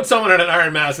 You don't put someone in an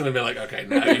iron mask and then be like, okay,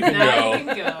 now you can Now go. you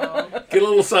can go. Get a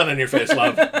little sun in your face,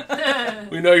 love.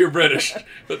 We know you're British,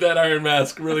 but that iron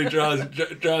mask really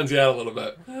drowns you out a little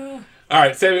bit. All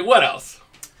right, Sammy, what else?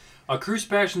 A cruise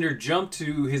passenger jumped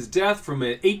to his death from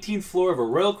an 18th floor of a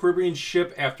Royal Caribbean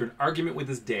ship after an argument with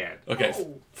his dad. Okay,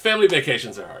 Oh. family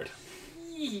vacations are hard,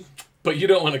 but you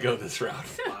don't want to go this route.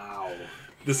 Wow.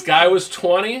 This guy was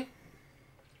 20.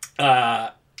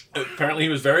 Apparently, he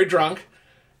was very drunk,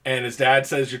 and his dad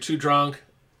says, "You're too drunk."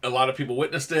 A lot of people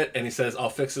witnessed it, and he says, "I'll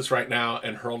fix this right now,"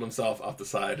 and hurled himself off the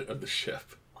side of the ship.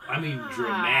 I mean,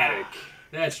 dramatic.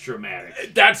 That's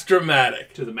dramatic. That's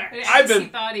dramatic. To the max. I guess he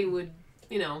thought he would,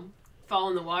 fall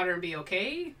in the water and be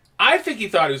okay. I think he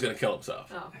thought he was going to kill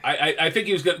himself. Oh. I think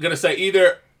he was going to say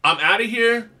either I'm out of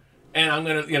here and I'm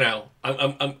going to,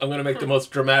 I'm going to make the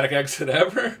most dramatic exit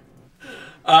ever,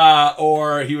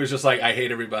 or he was just like, I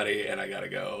hate everybody and I got to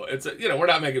go. It's we're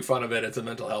not making fun of it. It's a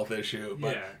mental health issue,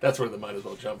 but that's where the might as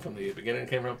well jump from the beginning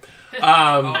came from.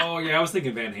 Oh yeah, I was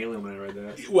thinking Van Halen when I read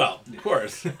that. Well, of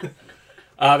course.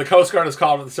 The Coast Guard is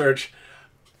called to the search.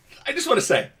 I just want to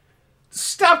say,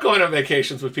 stop going on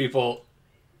vacations with people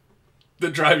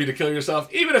that drive you to kill yourself,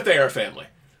 even if they are family.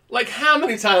 Like, how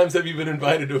many times have you been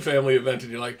invited to a family event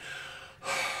and you're like,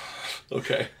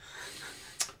 okay.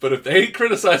 But if they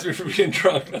criticize me for being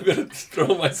drunk, I'm going to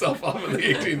throw myself off of the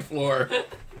 18th floor.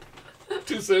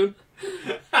 Too soon?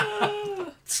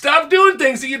 Stop doing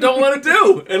things that you don't want to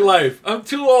do in life. I'm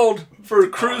too old for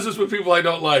cruises with people I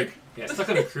don't like. Yeah, stuck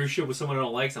on a cruise ship with someone I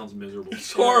don't like sounds miserable.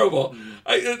 It's horrible.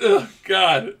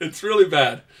 God, it's really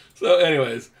bad. So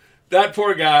anyways, that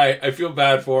poor guy, I feel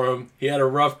bad for him. He had a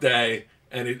rough day,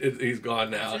 and he's gone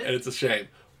now, and it's a shame.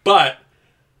 But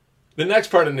the next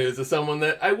part of news is someone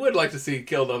that I would like to see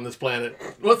killed on this planet.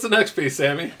 What's the next piece,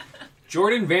 Sammy?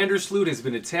 Jordan Vandersloot has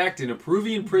been attacked in a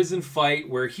Peruvian prison fight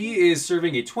where he is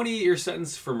serving a 28-year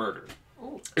sentence for murder.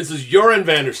 This is Joran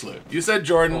Vandersloot. You said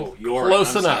Jordan. Oh, Joran.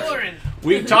 Close I'm enough. Joran.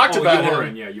 We talked about Joran.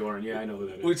 him. Yeah, Joran. Yeah, I know who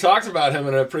that is. We talked about him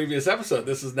in a previous episode.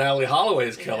 This is Natalie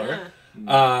Holloway's killer.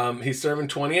 He's serving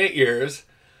 28 years.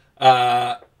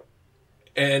 And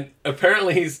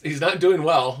apparently he's not doing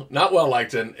well. Not well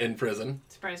liked in prison.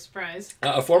 Surprise, surprise.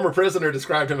 A former prisoner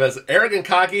described him as arrogant,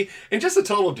 cocky, and just a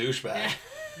total douchebag.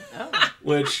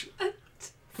 Which,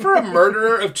 for a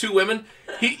murderer of two women,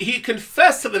 he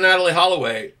confessed to the Natalie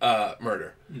Holloway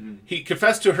murder. Mm-hmm. He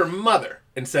confessed to her mother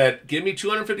and said, give me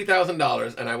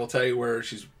 $250,000 and I will tell you where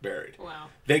she's buried. Wow.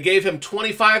 They gave him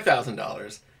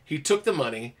 $25,000. He took the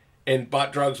money and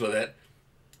bought drugs with it.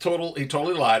 He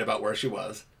totally lied about where she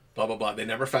was. Blah, blah, blah. They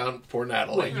never found poor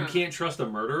Natalie. Wait, you can't trust a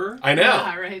murderer? I know.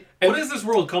 Yeah, right. And what is this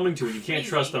world coming to when you can't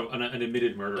trust an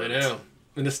admitted murderer? I know.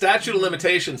 And the statute of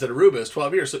limitations at Aruba is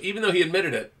 12 years. So even though he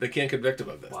admitted it, they can't convict him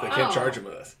of this. They can't charge him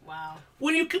with this. Wow.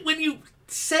 When you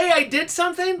say I did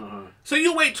something, so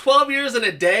you wait 12 years and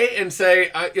a day and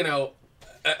say,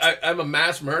 I'm a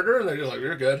mass murderer, and they're just like,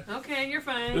 you're good. Okay, you're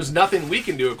fine. There's nothing we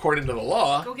can do according to the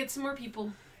law. Go get some more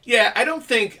people. Yeah, I don't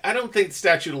think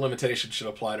statute of limitations should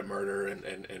apply to murder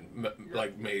and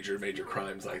like major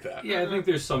crimes like that. Yeah, I think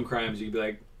there's some crimes you could be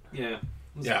like,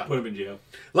 let's put him in jail.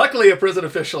 Luckily, a prison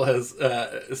official has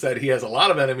said he has a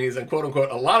lot of enemies and quote unquote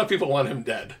a lot of people want him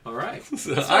dead. All right.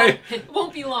 So it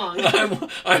won't be long.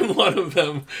 I'm one of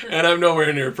them, and I'm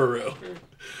nowhere near Peru.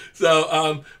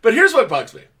 So, but here's what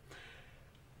bugs me.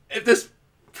 If this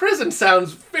prison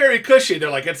sounds very cushy,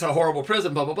 they're like, it's a horrible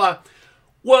prison, blah, blah, blah.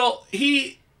 Well,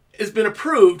 he has been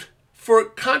approved for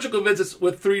conjugal visits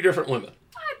with 3 different women.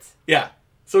 What? Yeah.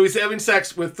 So he's having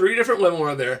sex with 3 different women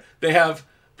while they're there. They have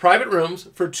private rooms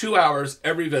for 2 hours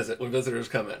every visit when visitors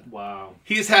come in. Wow.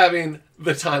 He's having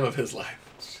the time of his life.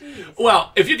 Jeez.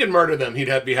 Well, if you can murder them,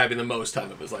 he'd be having the most time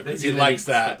of his life. He likes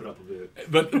that. Step it up a bit.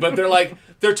 But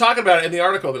they're talking about it in the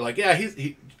article. They're like, yeah,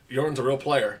 Jordan's a real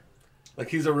player. Like,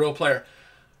 he's a real player.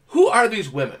 Who are these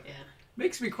women? Yeah.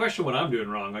 Makes me question what I'm doing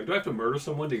wrong. Like, do I have to murder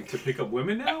someone to pick up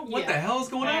women now? What the hell is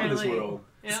going on in this world?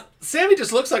 Yeah. Sammy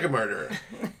just looks like a murderer.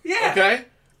 Yeah. Okay?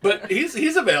 But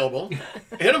he's available.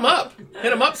 Hit him up.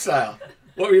 Hit him up style.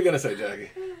 What were you going to say, Jackie?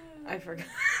 I forgot.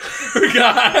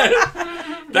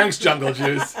 Forgot. Thanks, Jungle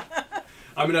Juice.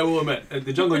 I mean, I will admit,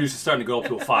 the jungle juice is starting to go up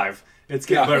to a 5. It's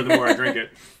getting better the more I drink it.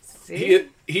 See?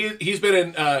 He's been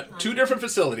in 2 different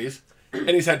facilities, and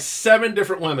he's had 7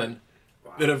 different women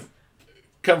that have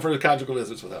come for conjugal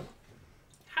visits with him.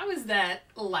 How is that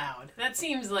allowed? That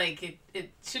seems like it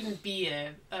shouldn't be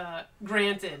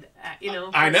granted, for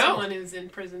I know. someone who's in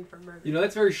prison for murder. You know,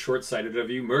 that's very short-sighted of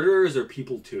you. Murderers are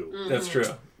people, too. That's true.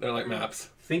 They're like maps.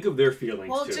 Think of their feelings,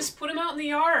 Well, too. just put them out in the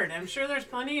yard. I'm sure there's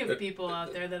plenty of people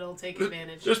out there that'll take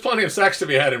advantage. There's plenty of sex to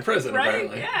be had in prison, Right?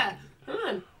 apparently. Yeah. Come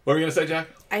on. What were you going to say, Jack?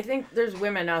 I think there's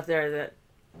women out there that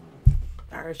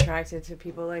are attracted to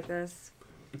people like this.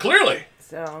 Clearly.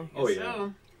 So Oh, yeah.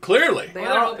 So, Clearly. they Well,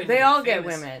 they're all hoping they to all get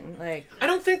get famous. women. Like, I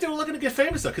don't think they were looking to get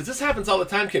famous, though, because this happens all the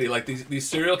time, Kitty. Like, these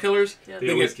serial killers, Yeah.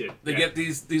 They always get. they get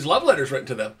these love letters written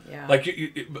to them. Yeah. Like,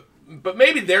 but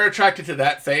maybe they're attracted to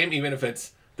that fame, even if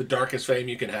it's the darkest fame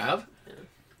you can have.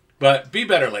 But be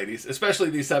better, ladies, especially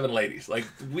these 7 ladies. Like,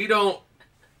 we don't...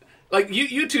 Like,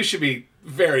 you two should be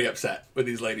very upset with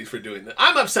these ladies for doing that.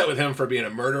 I'm upset with him for being a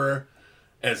murderer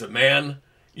as a man.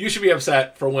 You should be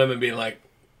upset for women being like,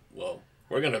 well,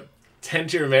 we're going to tend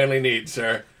to your manly needs,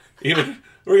 sir. Even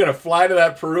we're going to fly to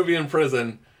that Peruvian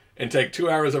prison and take 2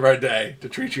 hours of our day to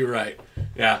treat you right.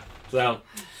 Yeah, so...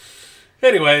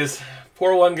 Anyways...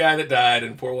 Poor one guy that died,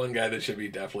 and poor one guy that should be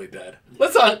definitely dead.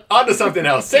 Let's on to something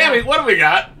else. Sammy, what do we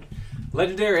got?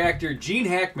 Legendary actor Gene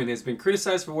Hackman has been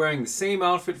criticized for wearing the same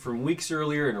outfit from weeks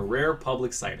earlier in a rare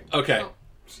public sighting. Okay, oh,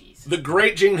 jeez. the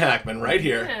great Gene Hackman right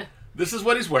here. Yeah. This is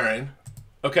what he's wearing.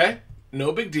 Okay,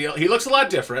 no big deal. He looks a lot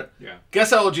different. Yeah.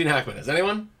 Guess how old Gene Hackman is?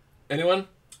 Anyone?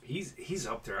 He's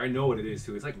up there. I know what it is,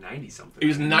 too. It's like 90-something.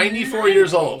 He's 94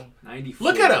 years old. 94.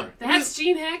 Look at him. That's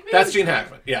Gene Hackman? That's Gene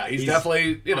Hackman. Yeah, he's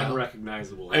definitely,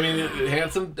 unrecognizable. I mean,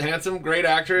 handsome, great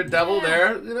actor, devil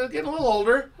there. Getting a little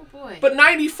older. Oh, boy. But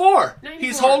 94. 94.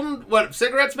 He's holding, what,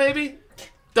 cigarettes maybe?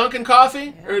 Dunkin'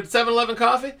 coffee? Or 7-Eleven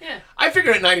coffee? Yeah. I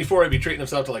figured at 94 he'd be treating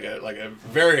himself to like a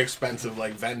very expensive,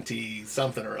 like, venti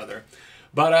something or other.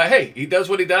 But, hey, he does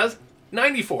what he does.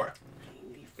 94.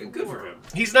 Good for him.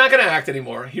 He's not going to act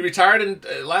anymore. He retired in,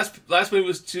 last movie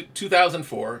was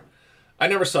 2004. I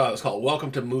never saw it. It was called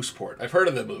Welcome to Mooseport. I've heard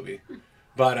of the movie,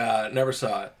 but never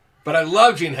saw it. But I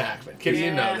love Gene Hackman. Kitty,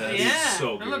 you know this. Yeah, He's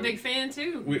so I'm a good. big fan,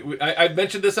 too. I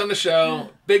mentioned this on the show.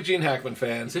 Big Gene Hackman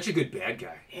fan. He's such a good bad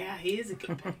guy. Yeah, he is a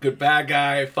good guy. Good bad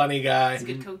guy, funny guy. He's a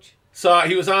good coach. So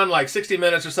he was on like 60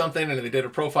 Minutes or something, and they did a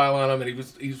profile on him, and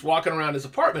he's walking around his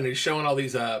apartment, and he's showing all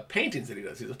these paintings that he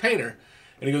does. He's a painter,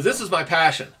 and he goes, "This is my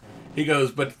passion." He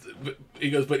goes, but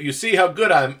you see how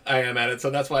good I am at it, so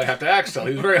that's why I have to act still.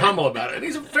 He was very humble about it, and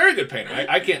he's a very good painter.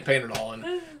 I can't paint at all,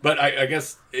 but I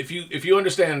guess if you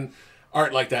understand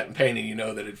art like that in painting, you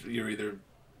know that you're either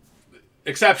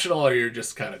exceptional or you're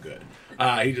just kind of good.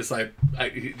 He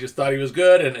just thought he was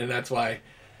good, and that's why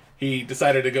he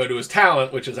decided to go to his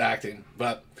talent, which is acting.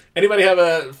 But anybody have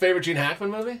a favorite Gene Hackman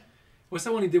movie? What's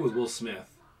that one he did with Will Smith?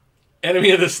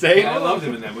 Enemy of the State. I loved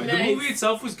him in that movie. Nice. The movie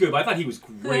itself was good, but I thought he was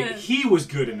great. He was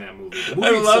good in that movie. The movie I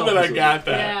love itself that was I really got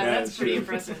good. that. Yeah, that's it's pretty true.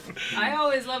 impressive. I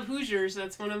always love Hoosiers.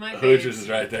 That's one of my favorites. Hoosiers is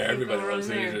right there. Everybody People loves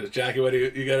around there. Hoosiers. Jackie, what do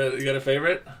you got a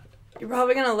favorite? You're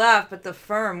probably gonna laugh, but The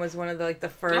Firm was one of the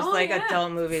first yeah.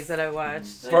 adult movies that I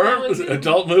watched. Firm was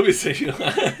adult movies that you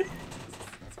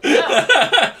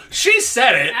She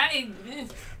said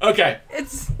it. Okay.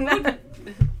 It's not.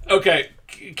 Okay,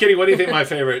 Kitty, what do you think my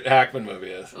favorite Hackman movie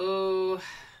is? Oh.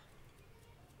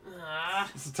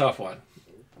 It's a tough one.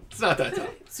 It's not that tough.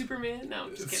 Superman? No, I'm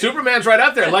just kidding. Superman's right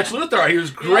up there. Lex Luthor. He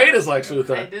was great as Lex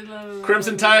Luthor. I did love him.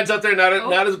 Crimson Tide's up there.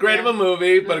 Not as great of a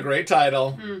movie, but a great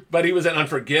title. But he was in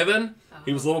Unforgiven.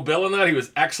 He was Little Bill in that. He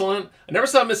was excellent. I never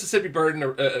saw Mississippi Burning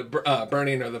or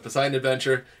the Poseidon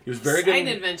Adventure. He was very good.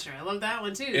 Poseidon Adventure. I love that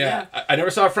one too. Yeah. I never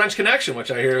saw French Connection,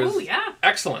 which I hear is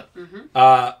excellent.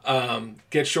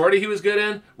 Get Shorty he was good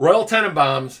in. Royal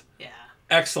Tenenbaums. Yeah.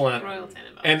 Excellent. Royal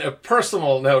Tenenbaums. And a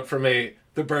personal note for me,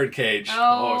 The Birdcage.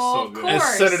 Oh, so good. of course.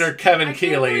 As Senator Kevin I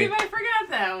Keeley. can't believe I forgot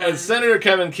that one. As Senator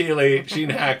Kevin Keeley, Gene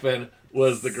Hackman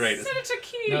was the greatest. Senator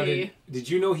Now, Keeley. did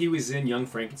you know he was in Young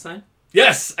Frankenstein?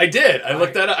 Yes, I did. I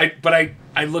looked that up.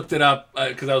 I looked it up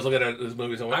because I was looking at his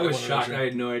movies. I was shocked. I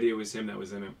had no idea it was him that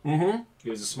was in it. Mm-hmm. He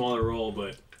was a smaller role,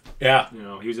 but Yeah.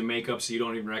 he was in makeup, so you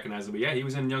don't even recognize him. But yeah, he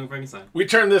was in Young Frankenstein. We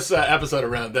turned this episode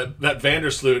around. That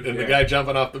Vandersloot and the Yeah. guy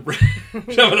jumping off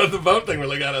the boat thing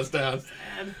really got us down.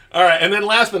 All right, and then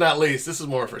last but not least, this is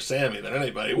more for Sammy than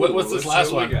anybody. What's this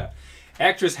last one?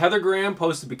 Actress Heather Graham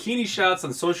posted bikini shots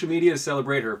on social media to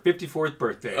celebrate her 54th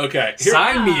birthday. Okay,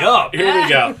 Sign me up. Here we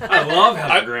go. I love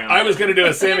Heather Graham. I was going to do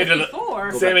a Sammy to the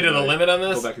 54. Sammy to the limit on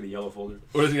this. Go back to the yellow folder.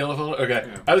 What is the yellow folder? Okay,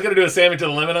 Yeah. I was going to do a Sammy to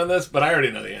the limit on this, but I already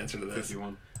know the answer to this.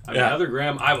 51. Yeah. Heather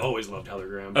Graham, I've always loved Heather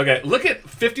Graham. Okay, look at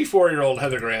 54-year-old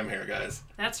Heather Graham here, guys.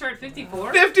 That's her at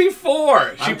 54.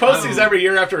 54. She I'm- posts I'm- these every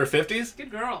year after her 50s. Good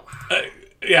girl.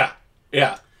 Yeah.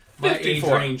 My age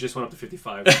 54. range just went up to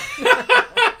 55.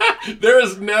 There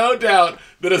is no doubt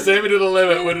that a Sammy to the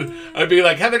limit would. I'd be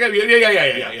like Heather Graham.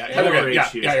 Yeah. Heather Graham. Yeah.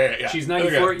 She's Heather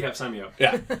 94. Graham. Yep, sign me up.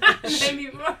 Yeah.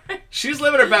 94. She's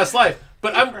living her best life.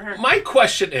 But for her. my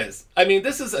question is, I mean,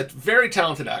 this is a very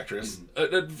talented actress,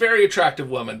 a very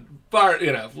attractive woman,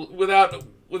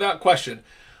 without question.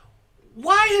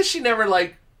 Why has she never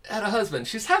had a husband?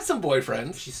 She's had some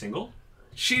boyfriends. She's single?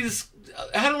 She's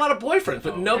had a lot of boyfriends,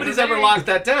 but nobody's Yeah. ever locked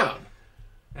that down.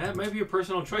 That might be a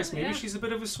personal choice. Maybe Yeah. she's a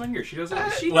bit of a swinger. She doesn't.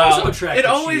 She knows Well, how attractive it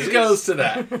always she is. goes to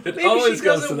that. It Maybe always she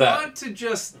goes doesn't to that. want to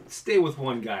just stay with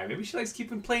one guy. Maybe she likes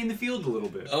playing the field a little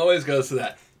bit. Always goes to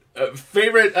that.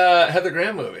 Favorite Heather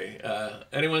Graham movie?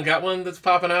 Anyone got one that's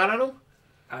popping out at them?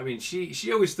 I mean,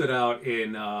 she always stood out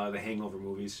in the Hangover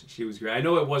movies. She was great. I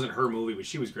know it wasn't her movie, but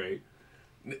she was great.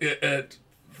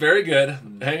 Very good.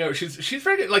 Hangover. She's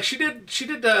very good. Like she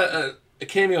did a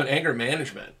cameo in Anger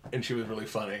Management, and she was really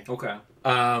funny. Okay.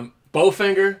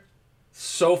 Bowfinger,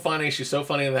 so funny. She's so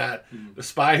funny in that. The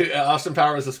spy, Austin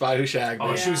Powers, the spy who shagged me.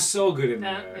 Oh, she was so good in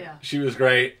that. Yeah. She was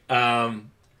great.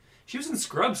 She was in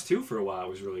Scrubs too for a while. It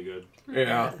was really good.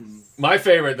 Yeah. My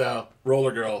favorite though,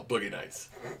 Roller Girl, Boogie Nights.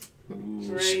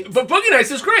 Great. But Boogie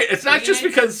Nights is great. It's not Boogie just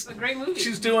Nights because is a great movie.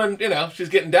 she's doing, she's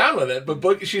getting down with it,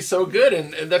 but she's so good,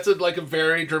 and that's a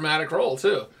very dramatic role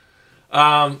too.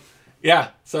 Yeah,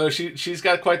 so she's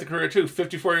got quite the career too.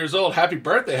 54 years old. Happy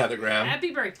birthday, Heather Graham.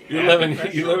 Happy birthday. You're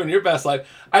living your best life.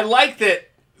 I like that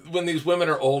when these women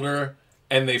are older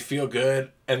and they feel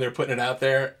good and they're putting it out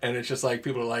there, and it's just like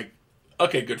people are like,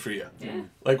 okay, good for you. Yeah.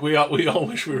 Like we all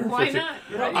wish we were. Why 50. not?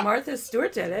 Right, Martha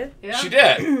Stewart did it. Yeah. She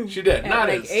did. She did. At Not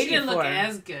like as. She didn't look 84.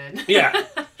 as good. Yeah,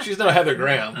 she's no Heather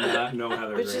Graham. No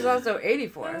Heather But Graham. she's also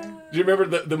 84. Do you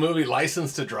remember the movie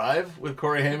License to Drive with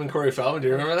Corey Haim and Corey Feldman? Do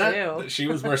you remember that? I do. She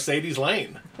was Mercedes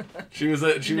Lane. She was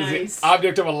Nice. the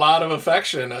object of a lot of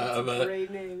affection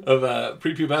Great name. of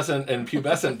prepubescent and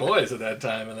pubescent boys at that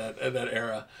time in that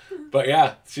era. But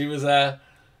yeah, she was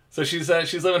so she's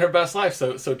living her best life.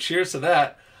 So cheers to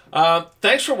that.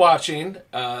 Thanks for watching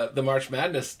the March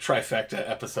Madness trifecta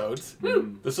episodes.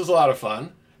 This was a lot of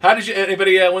fun. How did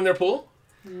anybody win their pool?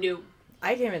 No.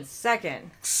 I came in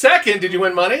second. Second, did you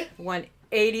win money? Won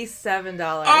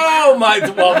 $87. Oh my!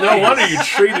 Well, no wonder you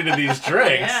treated to these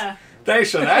drinks. Yeah.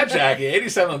 Thanks for that, Jackie.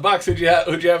 $87.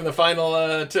 Who'd you have in the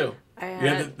final two? I You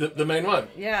had, had the main one,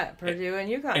 yeah, Purdue and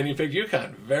UConn. and you picked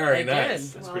UConn. Very I nice.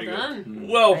 did. That's Well pretty done. good.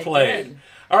 Well I played. did.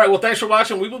 All right. Well, thanks for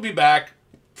watching. We will be back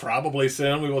probably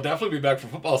soon. We will definitely be back for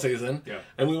football season. Yeah.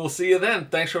 And we will see you then.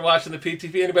 Thanks for watching the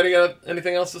PTP. Anybody got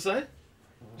anything else to say?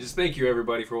 Just thank you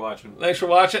everybody for watching. Thanks for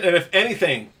watching. And if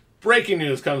anything, breaking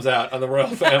news comes out on the royal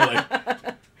family,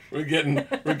 we're getting her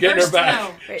First back.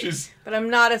 to know. She's But I'm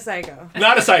not a psycho.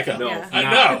 not a psycho. No, Yeah. I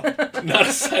know. Not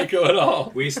a psycho at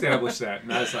all. We established that.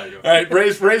 Not a psycho. All right,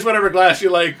 raise whatever glass you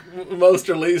like most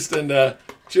or least, and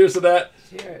cheers to that.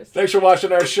 Cheers. Thanks for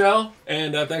watching our show,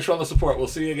 and thanks for all the support. We'll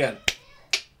see you again.